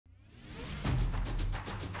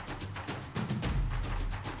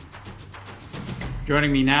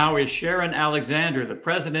Joining me now is Sharyn Alexander, the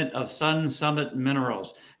president of Sun Summit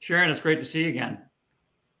Minerals. Sharyn, it's great to see you again.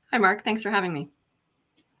 Hi, Mark. Thanks for having me.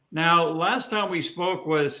 Now, last time we spoke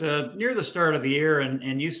was near the start of the year,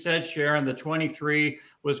 and you said, Sharyn, that 23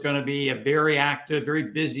 was going to be a very active,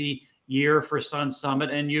 very busy year for Sun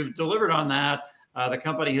Summit, and you've delivered on that. The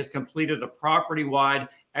company has completed a property-wide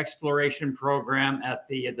exploration program at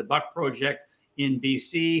the Buck project in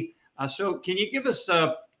BC. So can you give us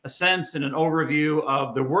a sense and an overview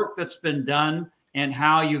of the work that's been done and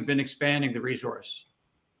how you've been expanding the resource?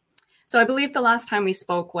 So I believe the last time we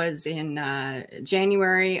spoke was in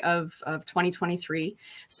January of 2023.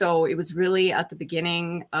 So it was really at the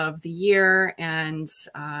beginning of the year, and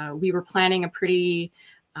we were planning a pretty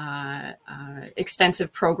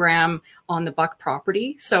extensive program on the Buck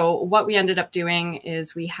property. So what we ended up doing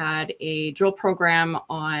is we had a drill program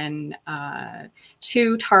on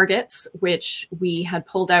 2 targets, which we had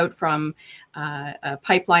pulled out from a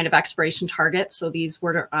pipeline of exploration targets. So these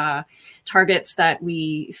were targets that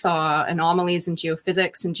we saw anomalies in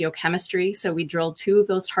geophysics and geochemistry. So we drilled 2 of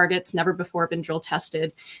those targets, never before been drill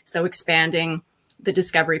tested. So expanding the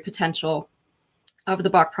discovery potential of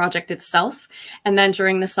the Buck project itself. And then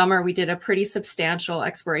during the summer, we did a pretty substantial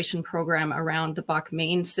exploration program around the Buck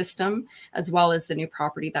main system, as well as the new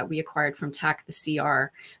property that we acquired from Teck, the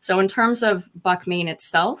CR. So in terms of Buck main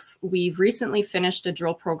itself, we've recently finished a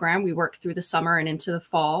drill program. We worked through the summer and into the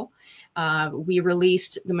fall. We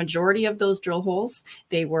released the majority of those drill holes.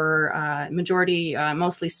 They were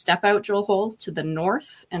mostly step out drill holes to the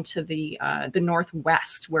north and to the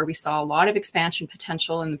northwest, where we saw a lot of expansion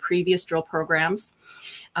potential in the previous drill programs.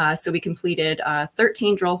 So we completed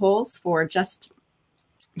 13 drill holes for just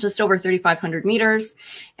over 3,500 meters,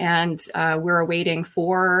 and we're awaiting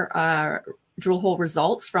 4 drill hole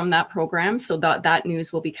results from that program. So that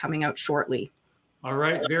news will be coming out shortly. All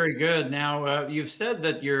right, very good. Now, you've said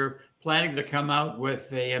that you're planning to come out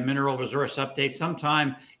with a mineral resource update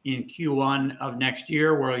sometime in Q1 of next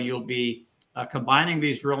year, where you'll be combining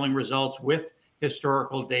these drilling results with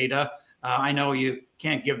historical data. I know you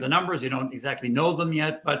can't give the numbers, you don't exactly know them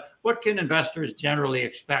yet, but what can investors generally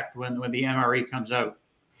expect when the MRE comes out?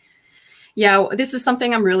 Yeah, this is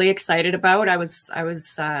something I'm really excited about. I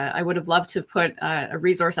would have loved to put a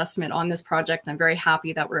resource estimate on this project. I'm very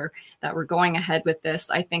happy that we're going ahead with this.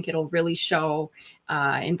 I think it'll really show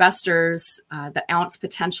investors the ounce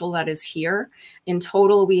potential that is here. In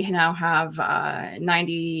total, we now have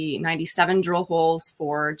 97 drill holes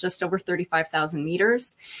for just over 35,000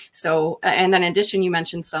 meters. So, and then in addition, you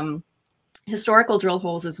mentioned some historical drill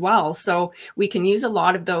holes as well. So we can use a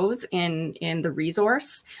lot of those in the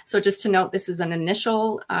resource. So just to note, this is an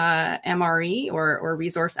initial MRE or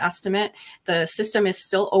resource estimate. The system is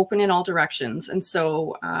still open in all directions. And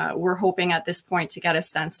so we're hoping at this point to get a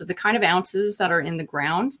sense of the kind of ounces that are in the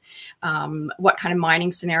ground, what kind of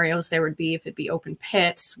mining scenarios there would be if it'd be open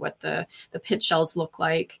pits, what the pit shells look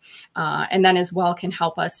like, and then as well can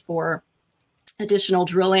help us for additional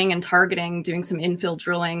drilling and targeting, doing some infill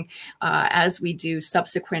drilling as we do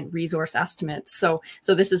subsequent resource estimates. So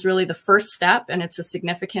this is really the first step, and it's a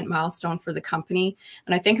significant milestone for the company.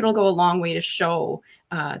 And I think it'll go a long way to show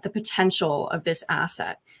the potential of this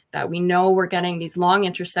asset, that we know we're getting these long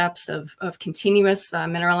intercepts of continuous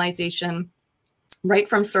mineralization right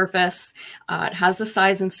from surface. It has the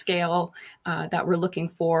size and scale that we're looking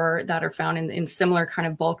for, that are found in similar kind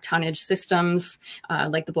of bulk tonnage systems,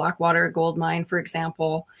 like the Blackwater gold mine, for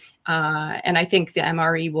example. And I think the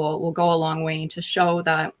MRE will go a long way to show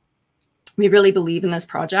that we really believe in this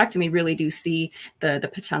project, and we really do see the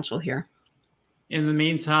potential here. In the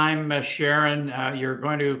meantime, Sharyn, you're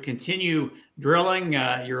going to continue drilling.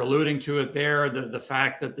 You're alluding to it there, the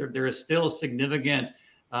fact that there is still significant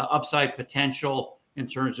upside potential in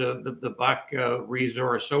terms of the Buck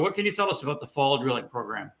resource. So what can you tell us about the fall drilling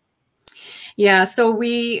program? Yeah, so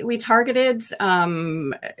we targeted,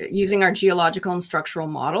 using our geological and structural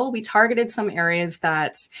model, we targeted some areas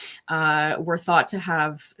that were thought to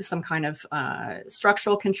have some kind of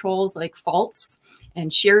structural controls, like faults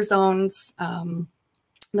and shear zones.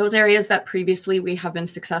 Those areas that previously we have been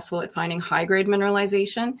successful at finding high-grade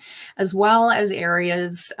mineralization, as well as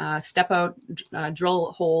areas, step-out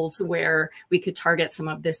drill holes where we could target some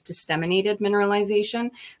of this disseminated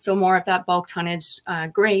mineralization. So more of that bulk tonnage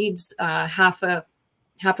grades, half a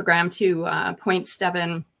gram to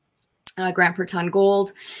 0.7 gram per ton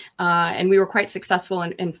gold. And we were quite successful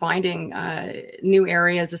in finding new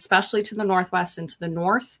areas, especially to the northwest and to the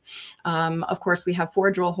north. Of course, we have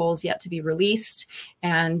 4 drill holes yet to be released.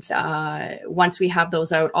 And once we have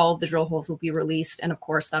those out, all of the drill holes will be released. And of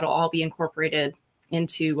course, that'll all be incorporated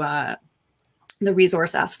into the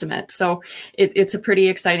resource estimate. So it's a pretty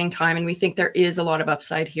exciting time, and we think there is a lot of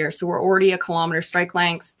upside here. So we're already a kilometer strike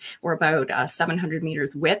length. We're about 700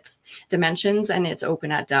 meters width dimensions, and it's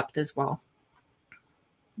open at depth as well.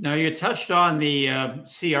 Now, you touched on the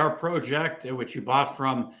CR project, which you bought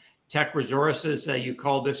from Teck Resources. You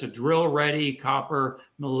called this a drill-ready copper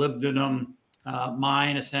molybdenum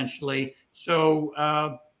mine, essentially.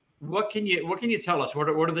 So what can you tell us? What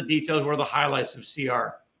are the details? What are the highlights of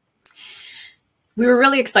CR? We were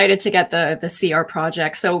really excited to get the CR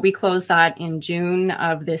project. So we closed that in June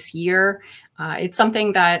of this year. It's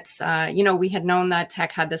something that, we had known that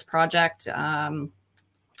Teck had this project.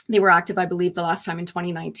 They were active, I believe, the last time in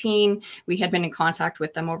 2019. We had been in contact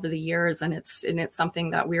with them over the years, and it's something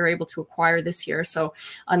that we were able to acquire this year. So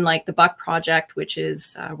unlike the Buck project, which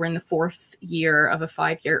is, we're in the 4th year of a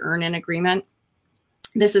 5-year earn-in agreement,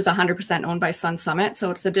 this is 100% owned by Sun Summit.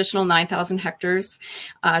 So it's additional 9,000 hectares.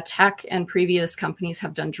 Teck and previous companies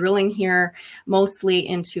have done drilling here, mostly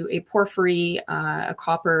into a porphyry, a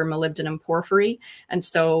copper molybdenum porphyry. And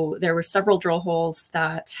so there were several drill holes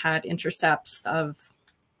that had intercepts of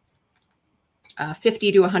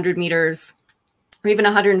 50 to 100 meters, or even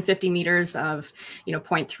 150 meters of,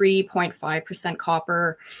 0.3, 0.5%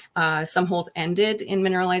 copper. Some holes ended in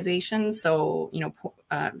mineralization, so,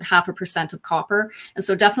 0.5% of copper. And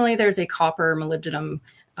so definitely there's a copper molybdenum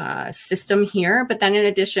system here. But then in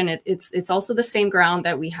addition, it's also the same ground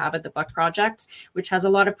that we have at the Buck project, which has a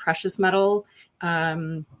lot of precious metal,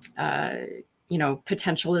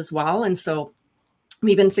 potential as well. And so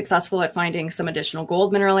we've been successful at finding some additional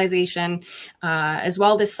gold mineralization. As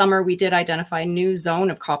well, this summer, we did identify a new zone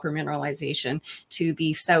of copper mineralization to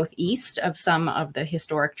the southeast of some of the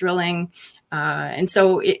historic drilling. And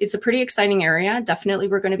so it's a pretty exciting area. Definitely,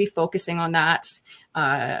 we're going to be focusing on that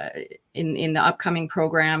in the upcoming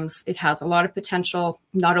programs. It has a lot of potential,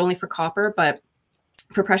 not only for copper, but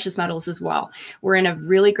for precious metals as well. We're in a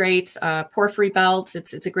really great porphyry belt.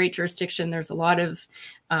 It's a great jurisdiction. There's a lot of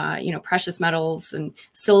precious metals and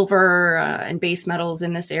silver and base metals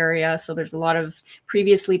in this area. So there's a lot of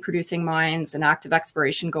previously producing mines and active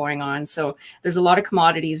exploration going on. So there's a lot of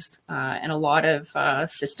commodities and a lot of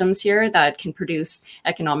systems here that can produce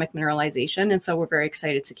economic mineralization. And so we're very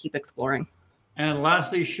excited to keep exploring. And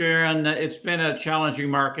lastly, Sharyn, it's been a challenging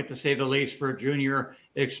market, to say the least, for junior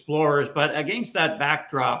explorers. But against that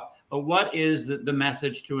backdrop, what is the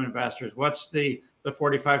message to investors? What's the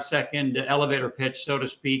 45-second elevator pitch, so to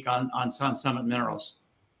speak, on Sun Summit Minerals?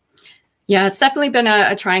 Yeah, it's definitely been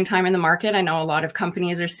a trying time in the market. I know a lot of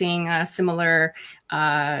companies are seeing a similar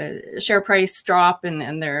share price drop,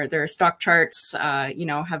 and their stock charts,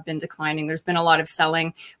 have been declining. There's been a lot of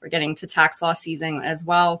selling. We're getting to tax loss season as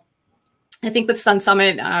well. I think with Sun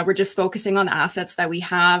Summit, we're just focusing on the assets that we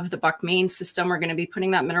have. The Buck main system, we're going to be putting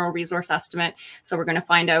that mineral resource estimate. So we're going to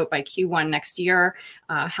find out by Q1 next year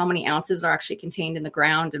how many ounces are actually contained in the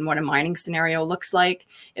ground and what a mining scenario looks like.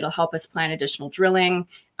 It'll help us plan additional drilling.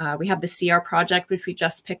 We have the CR project, which we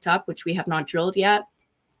just picked up, which we have not drilled yet.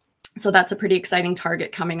 So that's a pretty exciting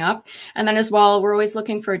target coming up. And then as well, we're always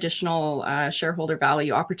looking for additional shareholder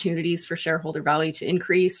value opportunities for shareholder value to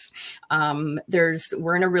increase.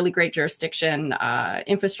 We're in a really great jurisdiction.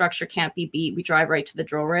 Infrastructure can't be beat. We drive right to the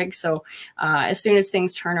drill rig. So as soon as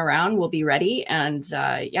things turn around, we'll be ready. And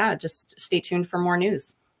just stay tuned for more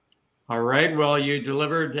news. All right. Well, you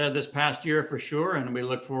delivered this past year for sure. And we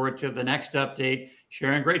look forward to the next update.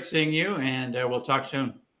 Sharyn, great seeing you. And we'll talk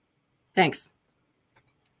soon. Thanks.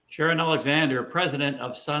 Sharyn Alexander, president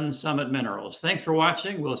of Sun Summit Minerals. Thanks for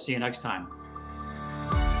watching. We'll see you next time.